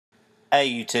Hey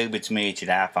YouTube, it's me, it's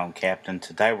your iPhone Captain.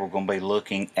 Today we're going to be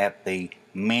looking at the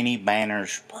Mini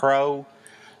Banners Pro.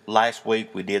 Last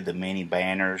week we did the Mini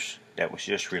Banners that was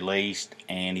just released,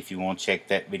 and if you want to check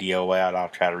that video out, I'll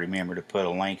try to remember to put a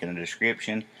link in the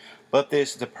description. But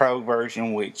this is the Pro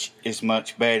version, which is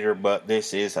much better, but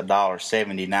this is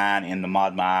 $1.79 in the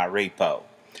Mod My repo.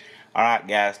 Alright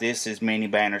guys, this is Mini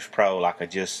Banners Pro like I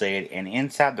just said, and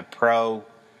inside the Pro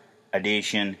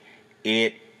edition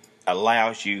it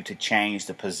allows you to change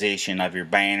the position of your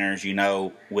banners. You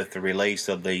know, with the release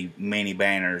of the mini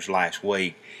banners last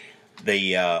week,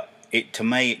 to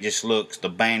me it just looks, the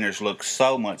banners look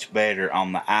so much better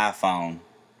on the iPhone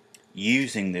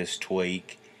using this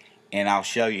tweak, and I'll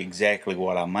show you exactly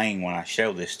what I mean when I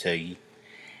show this to you.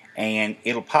 And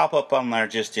it'll pop up on there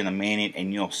just in a minute,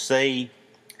 and you'll see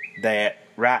that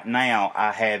right now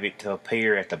I have it to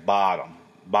appear at the bottom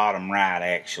right.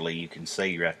 Actually, you can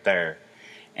see right there.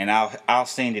 And I'll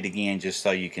send it again just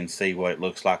so you can see what it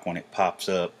looks like when it pops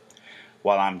up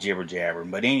while I'm jibber jabbering.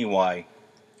 But anyway,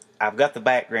 I've got the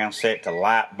background set to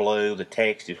light blue, the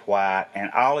text is white,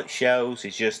 and all it shows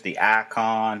is just the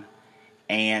icon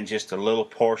and just a little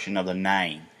portion of the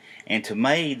name. And to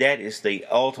me, that is the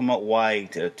ultimate way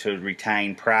to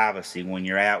retain privacy when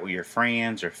you're out with your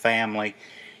friends or family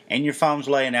and your phone's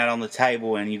laying out on the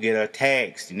table and you get a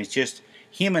text, and it's just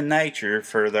human nature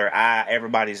for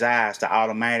everybody's eyes to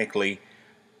automatically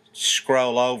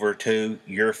scroll over to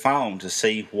your phone to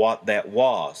see what that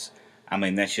was. I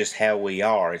mean, that's just how we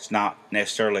are. It's not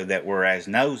necessarily that we're as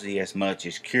nosy as much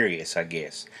as curious, I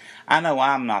guess. I know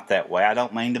I'm not that way. I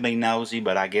don't mean to be nosy,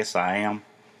 but I guess I am.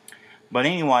 But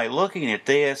anyway, looking at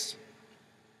this,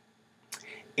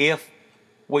 if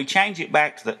we change it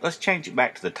back to let's change it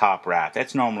back to the top right.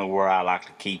 That's normally where I like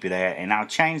to keep it at, and I'll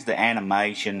change the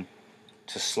animation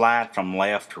to slide from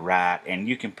left to right, and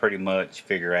you can pretty much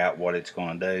figure out what it's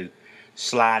going to do.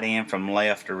 Slide in from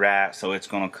left to right, so it's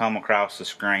going to come across the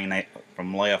screen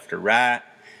from left to right,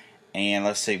 and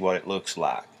let's see what it looks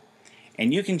like.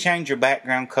 And you can change your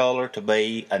background color to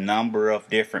be a number of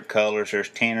different colors. There's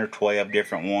 10 or 12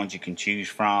 different ones you can choose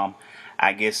from.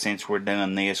 I guess since we're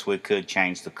doing this, we could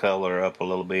change the color up a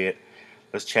little bit.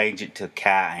 Let's change it to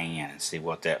cayenne and see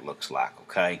what that looks like,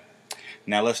 okay?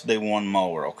 Now let's do one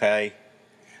more, okay?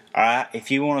 Alright,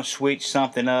 if you want to switch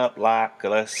something up, like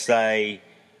let's say,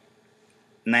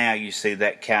 now you see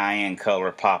that cayenne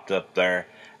color popped up there.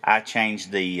 I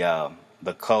changed the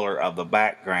color of the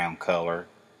background color,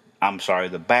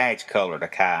 the badge color to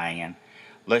cayenne.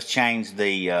 Let's change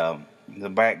the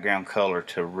background color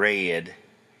to red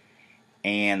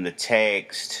and the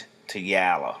text to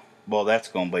yellow. Well, that's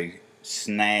going to be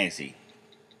snazzy.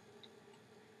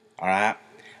 Alright,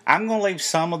 I'm going to leave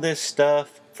some of this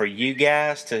stuff for you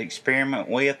guys to experiment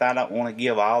with. I don't want to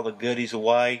give all the goodies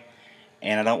away,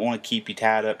 and I don't want to keep you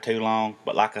tied up too long.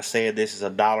 But like I said, this is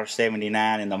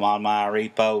 $1.79 in the Mod My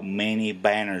repo, Mini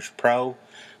Banners Pro.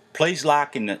 Please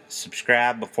like and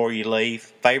subscribe before you leave.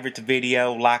 Favorite the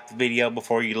video, like the video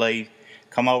before you leave.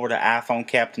 Come over to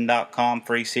iPhoneCaptain.com,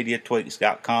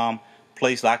 freecydiatweaks.com.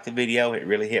 Please like the video, it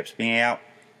really helps me out.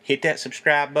 Hit that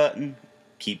subscribe button.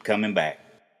 Keep coming back.